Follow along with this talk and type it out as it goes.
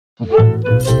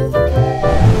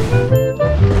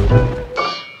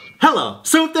Hello.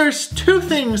 So there's two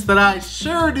things that I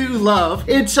sure do love.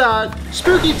 It's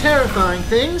spooky, terrifying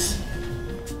things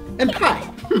and pie.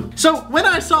 So when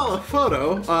I saw a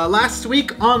photo last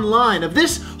week online of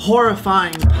this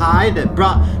horrifying pie that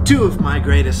brought two of my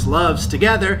greatest loves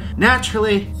together,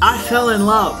 naturally, I fell in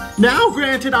love. Now,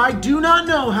 granted, I do not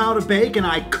know how to bake and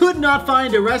I could not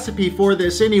find a recipe for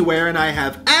this anywhere and I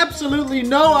have absolutely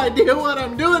no idea what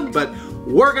I'm doing, but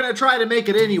we're gonna try to make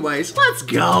it anyways. Let's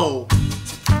go.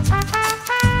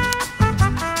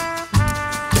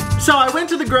 So I went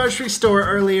to the grocery store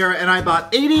earlier and I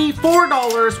bought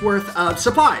 $84 worth of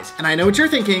supplies. And I know what you're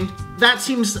thinking, that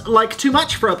seems like too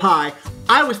much for a pie.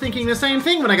 I was thinking the same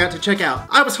thing when I got to checkout.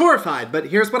 I was horrified, but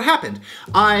here's what happened.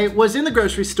 I was in the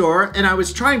grocery store and I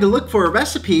was trying to look for a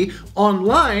recipe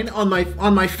online on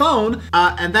my phone,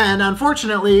 and then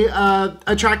unfortunately,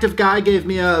 attractive guy gave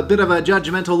me a bit of a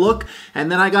judgmental look, and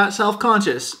then I got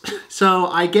self-conscious. So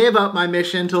I gave up my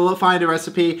mission to find a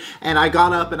recipe, and I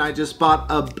got up and I just bought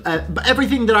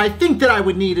everything that I think that I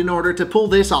would need in order to pull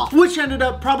this off, which ended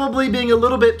up probably being a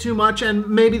little bit too much, and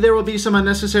maybe there will be some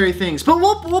unnecessary things, but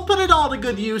we'll put it all to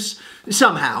good use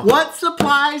somehow. What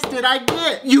supplies did I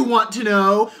get? You want to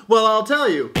know? Well, I'll tell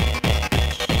you.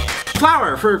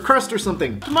 Flour for crust or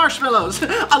something. Marshmallows.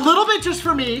 A little bit just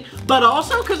for me, but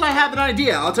also because I have an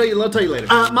idea. I'll tell you later.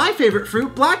 My favorite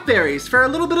fruit, blackberries, for a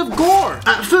little bit of gore.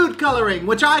 Food coloring,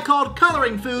 which I called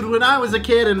coloring food when I was a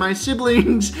kid and my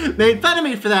siblings made fun of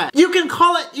me for that. You can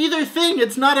call it either thing,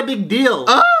 it's not a big deal.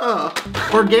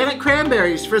 Organic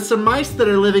cranberries for some mice that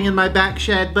are living in my back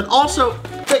shed, but also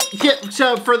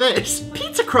for this.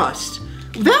 Pizza crust.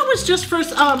 That was just for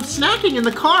snacking in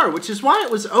the car, which is why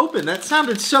it was open. That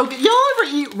sounded so good. Y'all ever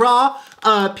eat raw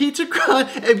pizza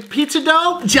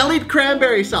dough? Jellied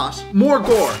cranberry sauce. More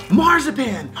gore.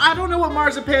 Marzipan. I don't know what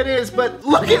marzipan is, but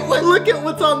look at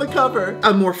what's on the cover.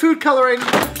 More food coloring.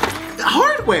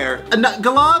 Hardware,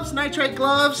 gloves, nitrate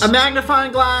gloves, a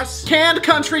magnifying glass, canned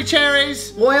country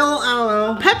cherries, oil, I don't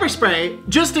know, pepper spray,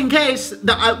 just in case.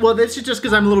 Well, this is just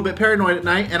because I'm a little bit paranoid at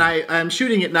night and I'm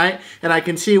shooting at night and I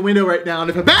can see a window right now and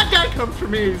if a bad guy comes for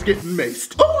me, he's getting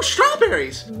maced. Oh,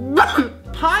 strawberries.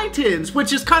 Pie tins,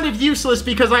 which is kind of useless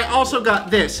because I also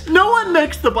got this. No one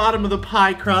makes the bottom of the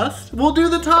pie crust. We'll do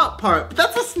the top part, but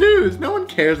that's a snooze. No one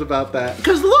cares about that.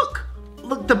 Because look,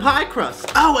 the pie crust.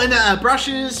 Oh, and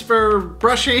brushes for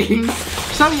brushing.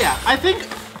 So yeah, I think,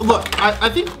 look, I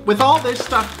think with all this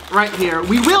stuff right here,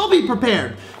 we will be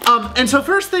prepared. And so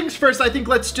first things first, I think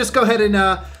let's just go ahead and,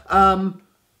 I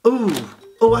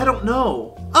don't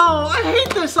know. Oh, I hate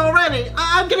this already.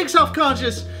 I'm getting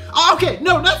self-conscious. Okay,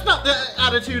 no, that's not the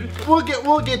attitude.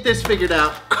 We'll get this figured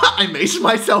out. I maced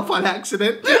myself on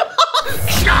accident.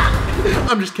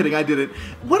 I'm just kidding, I didn't.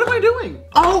 What am I doing?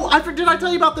 Oh, did I tell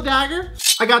you about the dagger?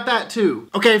 I got that too.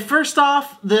 Okay, first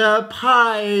off, the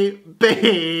pie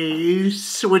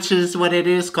base, which is what it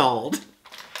is called.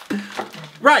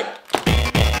 Right.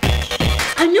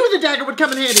 I knew the dagger would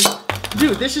come in handy.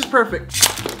 Dude, this is perfect.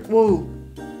 Whoa.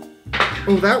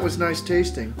 Oh, that was nice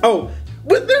tasting. Oh,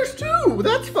 but there's two,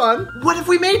 that's fun. What if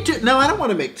we made two? No, I don't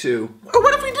want to make two. Or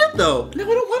what if we did though? No,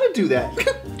 I don't want to do that.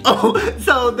 Oh,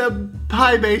 so the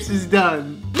pie base is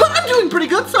done. But I'm doing pretty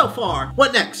good so far.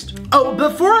 What next? Oh,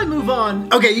 before I move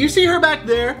on, okay, you see her back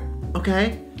there?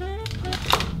 Okay.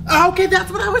 Okay,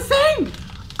 that's what I was saying.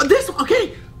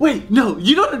 Okay, wait, no,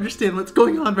 you don't understand what's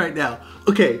going on right now.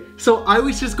 Okay, so I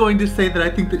was just going to say that I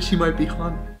think that she might be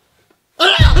haunted.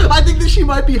 I think that she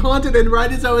might be haunted, and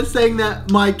right as I was saying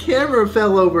that, my camera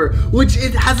fell over, which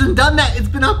it hasn't done that. It's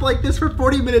been up like this for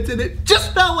 40 minutes and it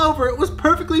just fell over. It was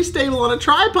perfectly stable on a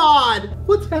tripod.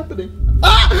 What's happening?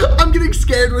 Ah! I'm getting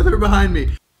scared with her behind me.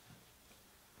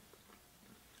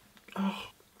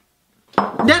 Oh.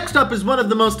 Next up is one of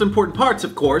the most important parts,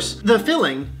 of course, the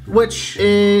filling, which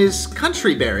is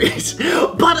country berries,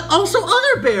 but also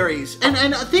other berries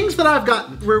and things that I've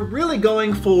gotten. We're really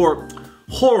going for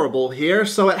horrible here,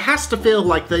 so it has to feel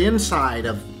like the inside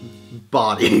of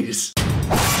bodies.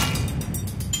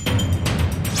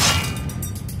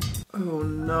 Oh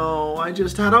no, I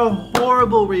just had a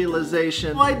horrible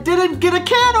realization. I didn't get a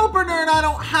can opener and I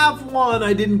don't have one.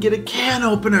 I didn't get a can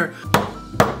opener.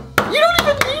 You don't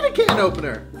even need a can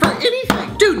opener for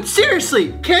anything. Dude,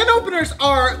 seriously, can openers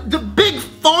are the big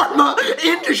pharma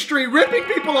industry ripping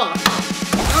people off.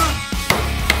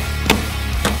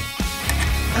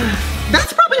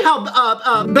 That's probably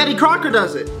how Betty Crocker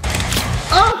does it.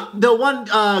 The one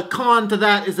con to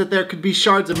that is that there could be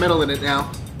shards of metal in it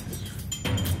now.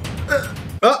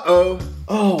 Uh-oh.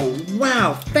 Oh,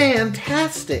 wow,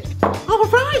 fantastic. All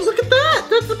right, look at that.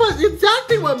 That's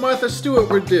exactly what Martha Stewart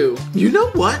would do. You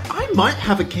know what? I might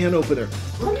have a can opener.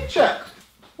 Let me check.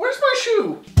 Where's my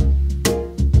shoe?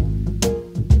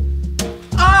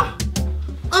 Ah!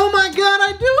 Oh my God,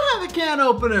 I do have a can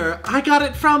opener. I got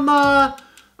it from,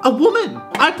 a woman.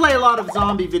 I play a lot of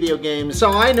zombie video games,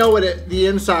 so I know what the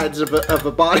insides of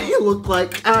a body look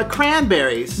like.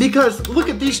 Cranberries. Because look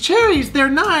at these cherries, they're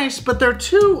nice, but they're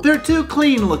too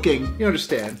clean looking. You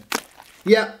understand?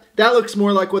 Yep, that looks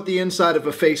more like what the inside of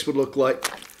a face would look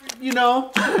like. You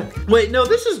know? Wait, no,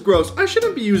 this is gross. I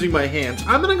shouldn't be using my hands.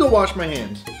 I'm gonna go wash my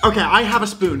hands. Okay, I have a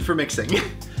spoon for mixing.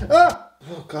 Ah!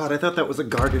 Oh God, I thought that was a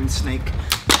garden snake.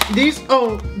 These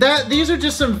are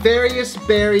just some various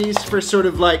berries for sort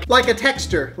of like a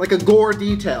texture, like a gore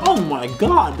detail. Oh my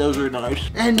God, those are nice.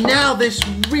 And now this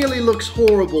really looks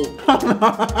horrible.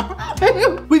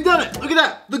 We've done it, look at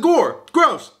that, the gore,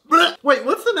 gross. Wait,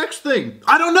 what's the next thing?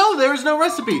 I don't know, there's no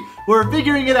recipe. We're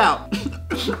figuring it out.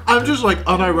 I'm just like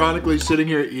unironically sitting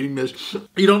here eating this.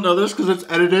 You don't know this because it's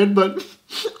edited, but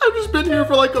I've just been here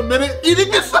for like a minute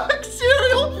eating this like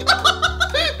cereal.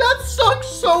 That sucks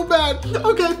so bad.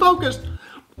 Okay, focus.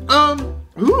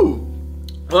 Ooh.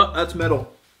 Well, that's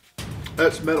metal.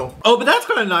 That's metal. Oh, but that's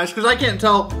kind of nice because I can't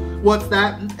tell what's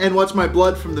that and what's my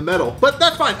blood from the metal. But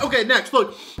that's fine. Okay, next,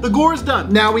 look. The gore is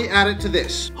done. Now we add it to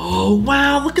this. Oh,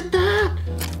 wow, look at that.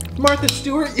 Martha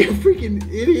Stewart, you freaking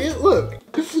idiot. Look.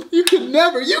 You could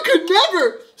never.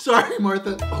 Sorry,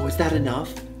 Martha. Oh, is that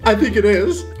enough? I think it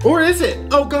is. Or is it?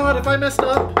 Oh God, if I messed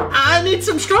up. I need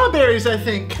some strawberries, I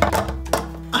think.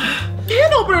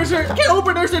 Can openers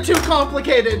are too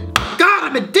complicated. God,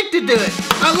 I'm addicted to it.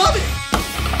 I love it.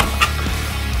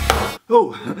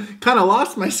 Oh, kind of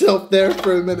lost myself there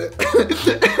for a minute.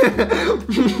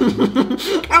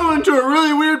 I went to a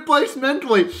really weird place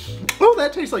mentally. Oh,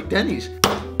 that tastes like Denny's.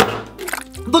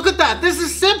 Look at that, this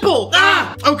is simple.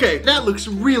 Ah! Okay, that looks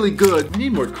really good. We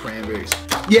need more cranberries.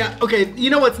 Yeah, okay, you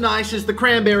know what's nice is the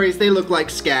cranberries, they look like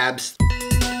scabs.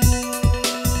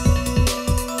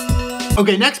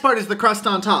 Okay, next part is the crust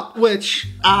on top, which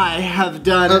I have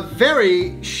done a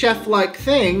very chef-like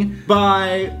thing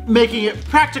by making it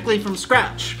practically from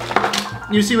scratch.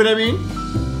 You see what I mean?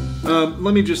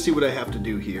 Let me just see what I have to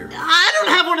do here. I don't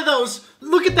have one of those.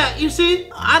 Look at that, you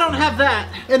see? I don't have that.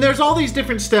 And there's all these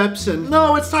different steps, and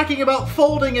no, it's talking about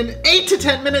folding in 8 to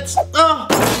 10 minutes. Oh,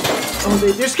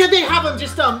 they have them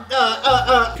just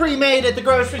pre-made at the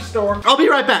grocery store. I'll be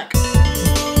right back.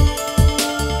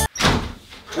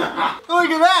 Look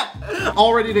at that!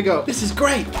 All ready to go. This is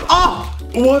great. Oh,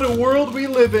 what a world we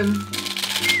live in.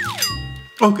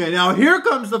 Okay, now here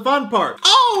comes the fun part.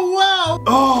 Oh, wow.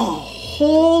 Oh,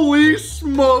 holy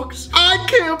smokes. I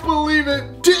can't believe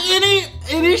it. Do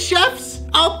any chefs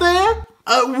out there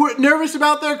nervous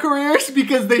about their careers?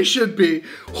 Because they should be.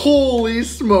 Holy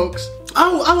smokes.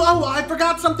 Oh, I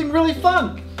forgot something really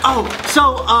fun. Oh,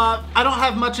 so I don't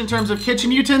have much in terms of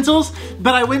kitchen utensils,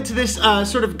 but I went to this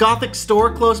sort of gothic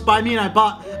store close by me and I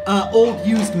bought old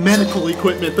used medical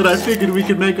equipment that I figured we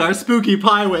could make our spooky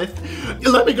pie with.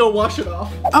 Let me go wash it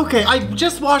off. Okay, I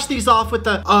just washed these off with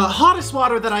the hottest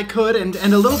water that I could and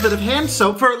a little bit of hand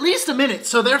soap for at least a minute,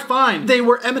 so they're fine. They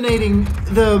were emanating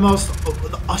the most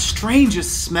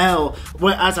strangest smell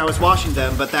as I was washing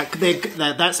them, but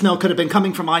that smell could have been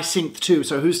coming from my sink too,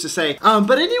 so who's to say.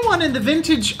 But anyone in the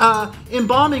vintage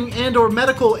embalming and or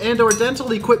medical and or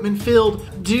dental equipment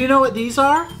field, do you know what these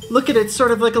are? Look at it, it's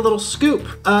sort of like a little scoop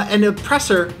and a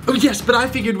presser. Oh yes, but I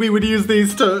figured we would use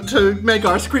these to make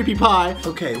our creepy pie.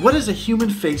 Okay, what does a human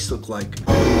face look like?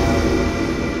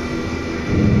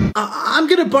 I'm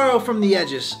gonna borrow from the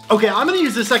edges. Okay, I'm gonna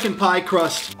use the second pie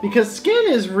crust because skin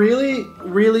is really,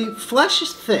 flesh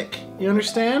is thick. You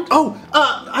understand? Oh,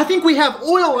 I think we have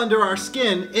oil under our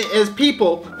skin as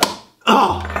people.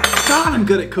 Oh, God, I'm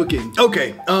good at cooking.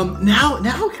 Okay, now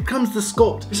here comes the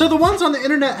sculpt. So the ones on the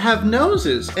internet have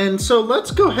noses, and so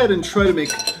let's go ahead and try to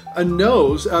make a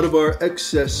nose out of our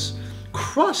excess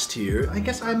crust here. I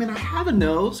guess, I have a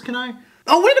nose, can I?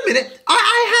 Oh, wait a minute,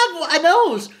 I have a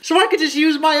nose, so I could just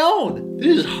use my own.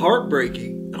 This is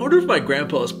heartbreaking. I wonder if my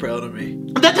grandpa's proud of me.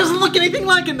 That doesn't look anything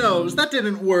like a nose. That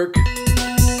didn't work.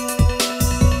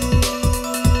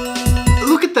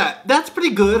 Look at that. That's pretty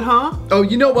good, huh? Oh,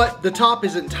 you know what? The top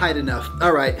isn't tight enough.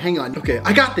 All right, hang on. Okay,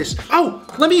 I got this. Oh,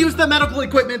 let me use the medical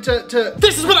equipment to...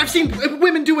 This is what I've seen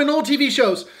women do in old TV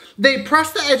shows. They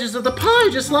press the edges of the pie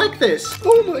just like this.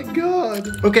 Oh my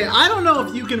God. Okay, I don't know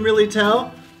if you can really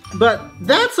tell, but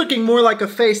that's looking more like a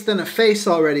face than a face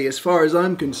already as far as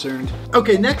I'm concerned.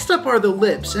 Okay, next up are the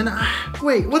lips. And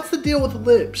wait, what's the deal with the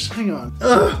lips? Hang on.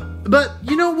 Ugh. But,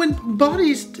 you know, when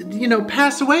bodies, you know,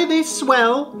 pass away, they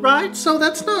swell, right? So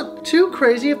that's not too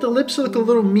crazy if the lips look a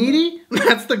little meaty.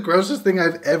 That's the grossest thing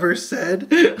I've ever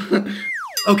said.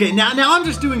 Okay, now I'm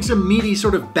just doing some meaty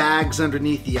sort of bags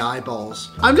underneath the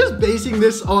eyeballs. I'm just basing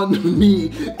this on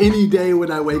me any day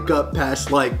when I wake up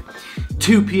past like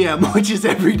 2 p.m., which is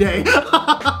every day.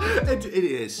 It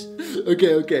is.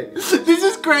 Okay. This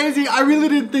is crazy. I really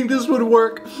didn't think this would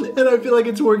work, and I feel like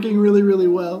it's working really, really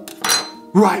well.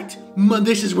 Right,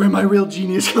 this is where my real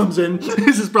genius comes in.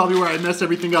 This is probably where I mess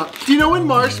everything up. Do you know when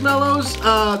marshmallows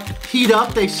heat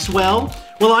up, they swell?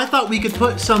 Well, I thought we could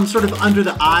put some sort of under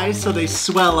the eyes so they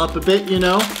swell up a bit, you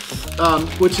know?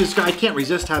 Which is, I can't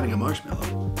resist having a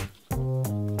marshmallow.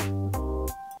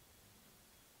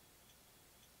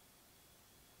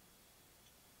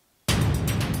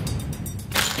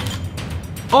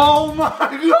 Oh my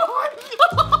God!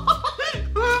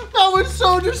 That was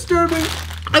so disturbing.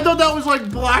 I thought that was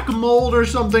like black mold or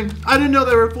something. I didn't know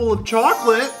they were full of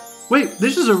chocolate. Wait,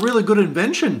 this is a really good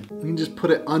invention. We can just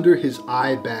put it under his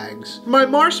eye bags. My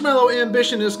marshmallow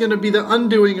ambition is gonna be the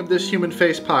undoing of this human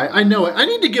face pie. I know it. I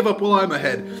need to give up while I'm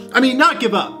ahead. I mean, not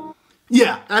give up.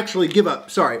 Yeah, actually give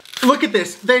up, sorry. Look at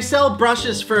this. They sell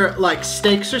brushes for like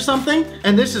steaks or something,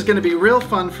 and this is gonna be real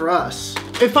fun for us.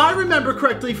 If I remember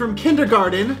correctly from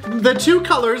kindergarten, the two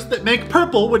colors that make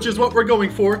purple, which is what we're going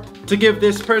for, to give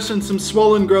this person some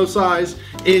swollen gross eyes,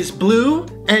 is blue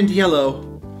and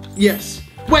yellow. Yes.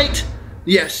 Wait!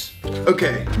 Yes.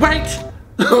 Okay. Wait!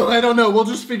 Oh, I don't know, we'll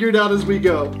just figure it out as we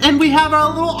go. And we have our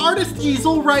little artist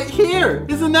easel right here.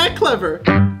 Isn't that clever?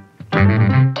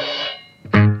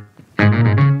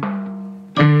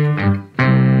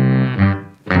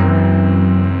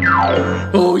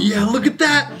 Oh yeah, look at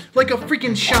that! Like a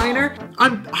freaking shiner.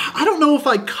 I don't know if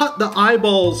I cut the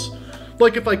eyeballs,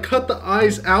 like if I cut the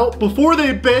eyes out before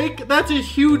they bake. That's a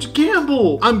huge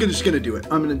gamble. I'm just gonna do it.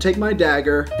 I'm gonna take my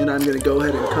dagger and I'm gonna go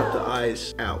ahead and cut the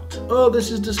eyes out. Oh,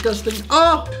 this is disgusting.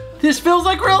 Oh, this feels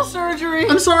like real surgery.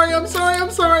 I'm sorry. Oh,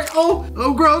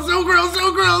 gross,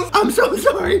 gross. I'm so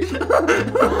sorry.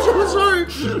 I'm so sorry.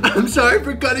 I'm sorry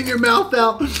for cutting your mouth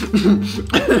out.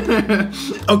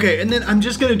 Okay, and then I'm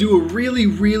just gonna do a really,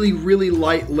 really, really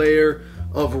light layer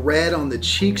of red on the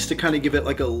cheeks to kind of give it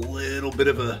like a little bit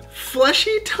of a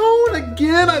fleshy tone.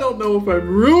 Again, I don't know if I'm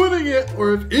ruining it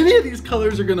or if any of these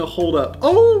colors are gonna hold up.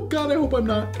 Oh God, I hope I'm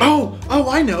not. Oh,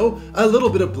 I know. A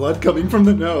little bit of blood coming from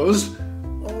the nose.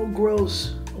 Oh,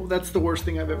 gross. Oh, that's the worst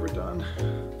thing I've ever done.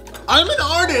 I'm an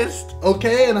artist,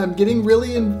 okay? And I'm getting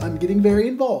very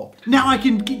involved. Now I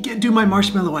can do my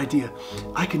marshmallow idea.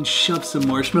 I can shove some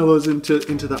marshmallows into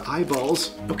the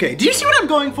eyeballs. Okay, do you see what I'm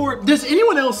going for? Does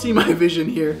anyone else see my vision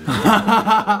here?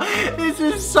 This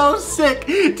is so sick.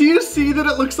 Do you see that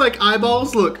it looks like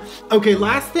eyeballs? Look. Okay,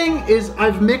 last thing is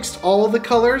I've mixed all the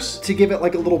colors to give it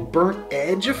like a little burnt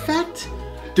edge effect.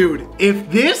 Dude,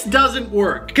 if this doesn't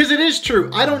work, because it is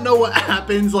true, I don't know what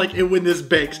happens like when this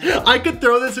bakes. I could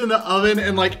throw this in the oven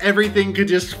and like everything could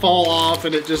just fall off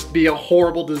and it just be a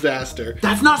horrible disaster.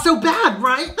 That's not so bad,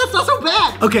 right? That's not so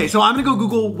bad. Okay, so I'm gonna go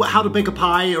Google how to bake a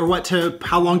pie or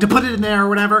how long to put it in there or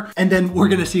whatever, and then we're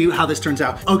gonna see how this turns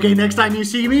out. Okay, next time you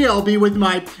see me, I'll be with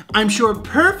my, I'm sure,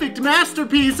 perfect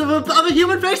masterpiece of a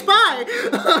human face pie.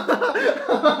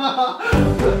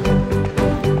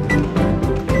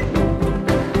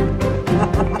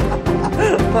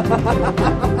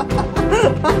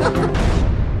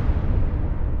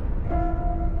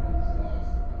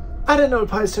 I didn't know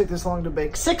pies took this long to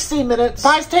bake. 60 minutes.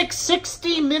 Pies take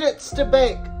 60 minutes to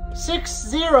bake.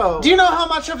 60. Do you know how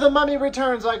much of The Mummy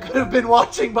Returns I could have been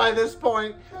watching by this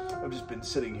point? I've just been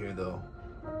sitting here though,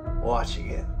 watching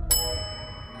it.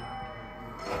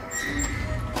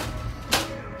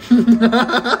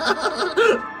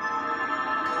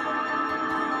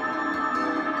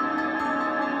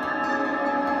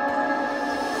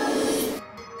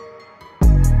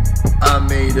 I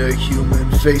made a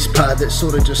human face pie that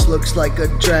sort of just looks like a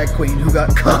drag queen who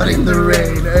got caught in the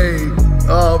rain. Hey,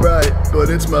 alright, but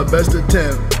it's my best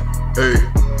attempt. Hey.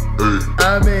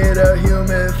 I made a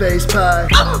human face pie.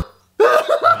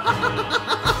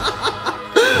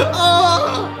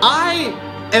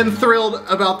 I am thrilled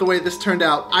about the way this turned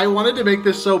out. I wanted to make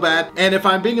this so bad, and if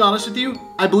I'm being honest with you,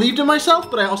 I believed in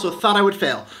myself, but I also thought I would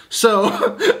fail.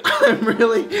 So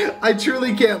I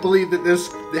truly can't believe that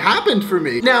this happened for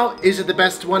me. Now, is it the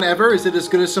best one ever? Is it as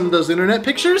good as some of those internet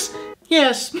pictures?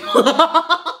 Yes.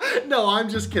 No, I'm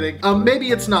just kidding.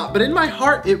 Maybe it's not, but in my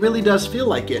heart, it really does feel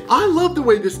like it. I love the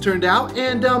way this turned out,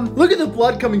 and look at the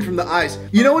blood coming from the eyes.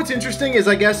 You know what's interesting is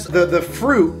I guess the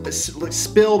fruit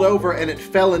spilled over and it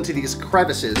fell into these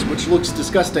crevices, which looks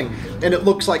disgusting, and it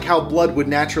looks like how blood would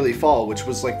naturally fall, which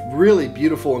was like really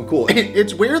beautiful and cool.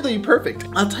 It's weirdly perfect.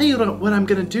 I'll tell you what I'm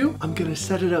gonna do. I'm gonna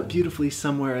set it up beautifully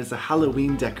somewhere as a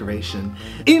Halloween decoration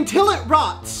until it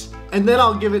rots. And then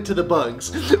I'll give it to the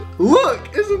bugs.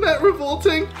 Look, isn't that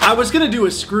revolting? I was gonna do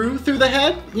a screw through the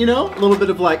head, you know? A little bit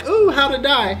of like, ooh, how to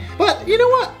die. But you know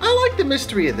what? I like the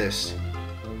mystery of this.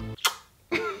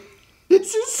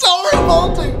 This is so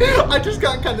revolting. I just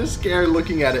got kind of scared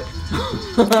looking at it.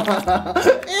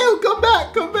 Ew, come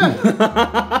back, come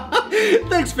back.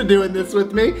 Thanks for doing this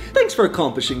with me. Thanks for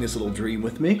accomplishing this little dream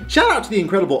with me. Shout out to the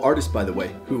incredible artist, by the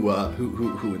way, who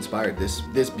inspired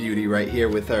this beauty right here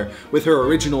with her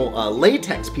original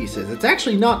latex pieces. It's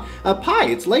actually not a pie,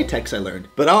 it's latex, I learned.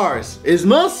 But ours is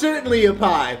most certainly a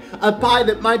pie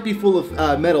that might be full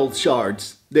of metal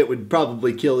shards that would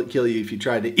probably kill you if you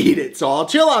tried to eat it. So I'll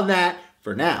chill on that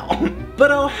for now.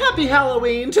 But oh, happy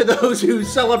Halloween to those who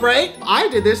celebrate. I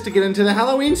did this to get into the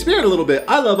Halloween spirit a little bit.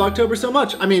 I love October so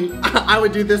much. I mean, I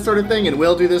would do this sort of thing and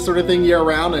will do this sort of thing year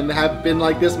round and have been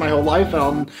like this my whole life,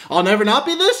 and I'll never not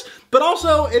be this. But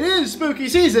also, it is spooky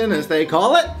season, as they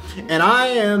call it, and I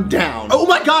am down. Oh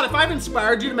my god, if I've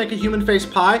inspired you to make a human face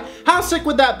pie, how sick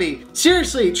would that be?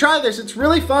 Seriously, try this, it's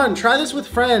really fun. Try this with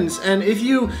friends, and if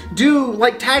you do,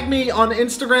 like, tag me on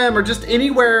Instagram or just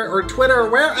anywhere, or Twitter, or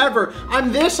wherever.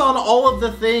 I'm this on all of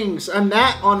the things. I'm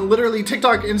that on literally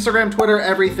TikTok, Instagram, Twitter,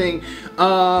 everything.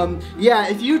 Yeah,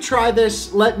 if you try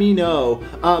this, let me know.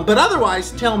 But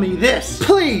otherwise, tell me this.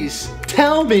 Please,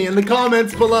 tell me in the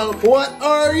comments below, what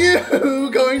are you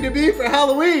going to be for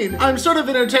Halloween? I'm sort of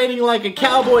entertaining like a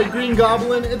cowboy green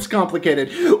goblin. It's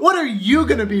complicated. What are you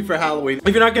gonna be for Halloween?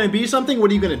 If you're not gonna be something, what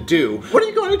are you gonna do? What are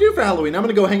you going to do for Halloween? I'm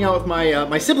gonna go hang out with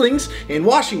my siblings in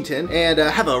Washington and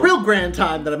have a real grand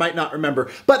time that I might not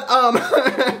remember. But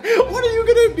what are you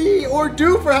gonna be or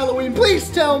do for Halloween? Please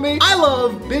tell me. I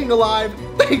love being alive.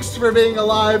 Thanks for being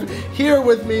alive here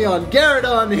with me on Garrett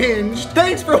Unhinged.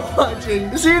 Thanks for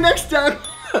watching. See you next time.